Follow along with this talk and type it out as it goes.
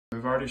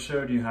already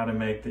showed you how to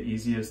make the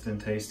easiest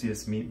and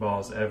tastiest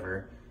meatballs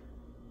ever.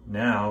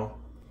 Now,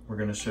 we're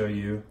gonna show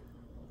you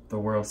the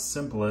world's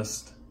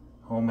simplest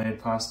homemade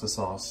pasta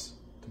sauce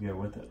to go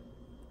with it.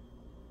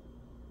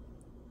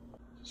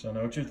 So I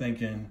know what you're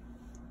thinking.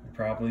 You're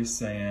probably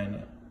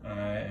saying,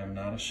 I am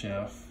not a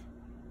chef.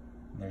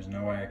 There's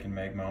no way I can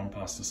make my own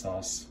pasta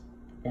sauce,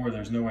 or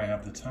there's no way I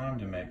have the time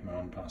to make my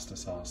own pasta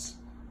sauce.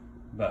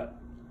 But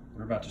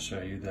we're about to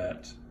show you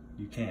that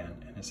you can,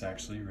 and it's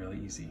actually really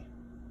easy.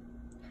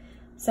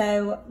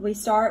 So we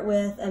start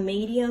with a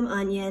medium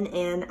onion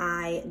and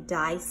I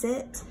dice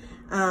it.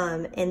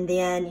 And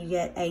then you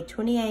get a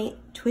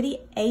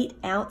 28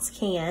 ounce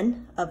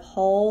can of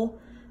whole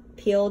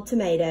peeled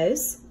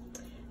tomatoes.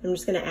 I'm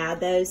just gonna add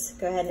those,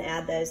 go ahead and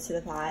add those to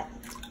the pot.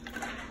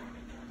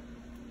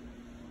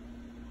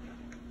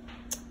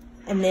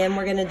 And then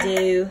we're gonna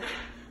do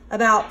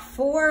about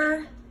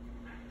 4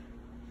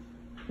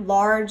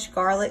 large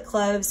garlic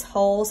cloves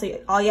whole. So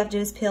all you have to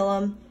do is peel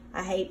them.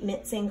 I hate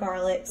mincing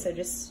garlic, so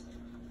just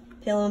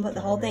peel them, put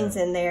the whole things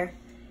in there.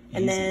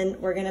 And then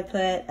we're gonna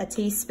put a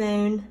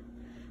teaspoon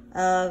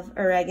of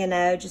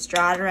oregano, just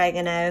dried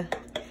oregano,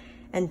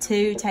 and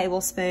 2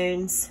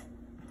 tablespoons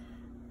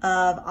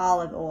of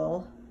olive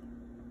oil.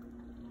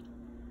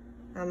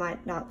 I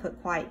might not put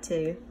quite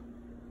 2.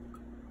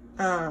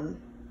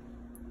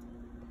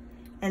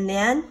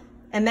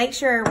 And make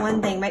sure,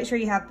 one thing, make sure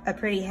you have a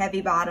pretty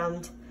heavy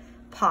bottomed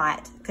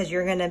pot because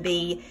you're gonna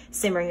be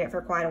simmering it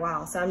for quite a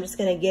while. So I'm just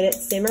gonna get it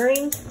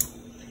simmering,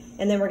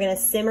 and then we're gonna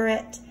simmer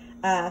it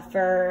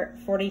for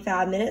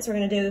 45 minutes. We're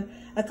gonna do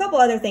a couple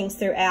other things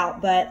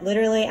throughout, but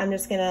literally I'm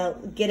just gonna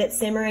get it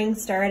simmering,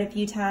 stir it a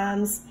few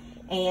times,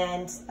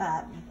 and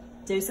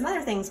do some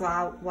other things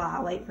while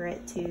I wait for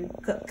it to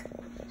cook.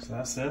 So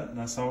that's it?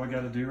 That's all we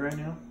gotta do right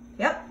now?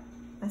 Yep,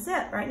 that's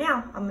it right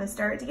now. I'm gonna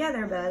stir it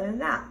together, but other than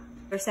that.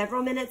 We're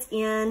several minutes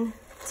in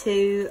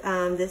to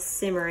this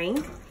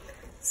simmering.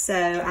 So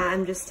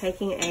I'm just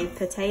taking a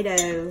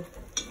potato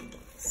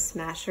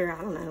smasher,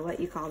 I don't know what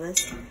you call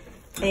this,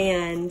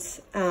 and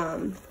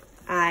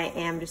I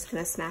am just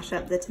gonna smash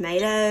up the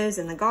tomatoes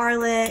and the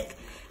garlic,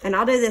 and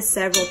I'll do this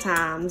several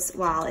times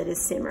while it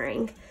is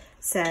simmering.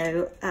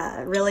 So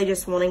really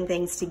just wanting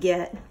things to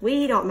get,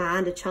 we don't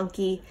mind a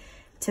chunky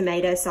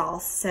tomato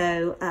sauce,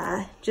 so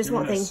just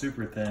want things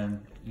super thin.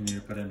 You need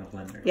to put it in a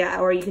blender. Yeah,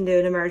 or you can do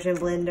an immersion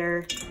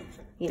blender,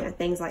 you know,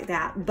 things like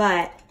that.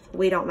 But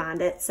we don't mind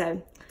it,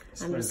 so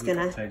I'm just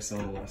gonna. It takes a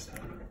little less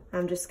time.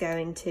 I'm just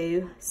going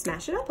to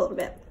smash it up a little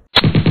bit.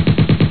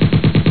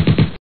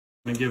 I'm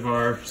gonna give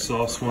our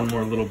sauce one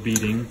more little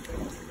beating.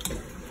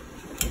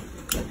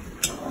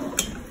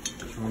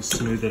 We'll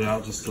smooth it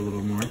out just a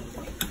little more.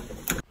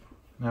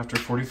 And after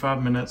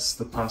 45 minutes,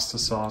 the pasta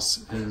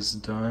sauce is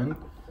done.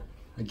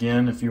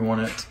 Again, if you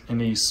want it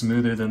any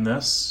smoother than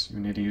this, you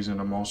need to use an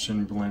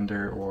emulsion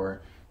blender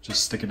or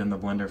just stick it in the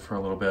blender for a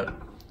little bit.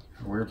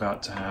 We're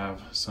about to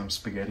have some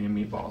spaghetti and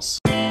meatballs.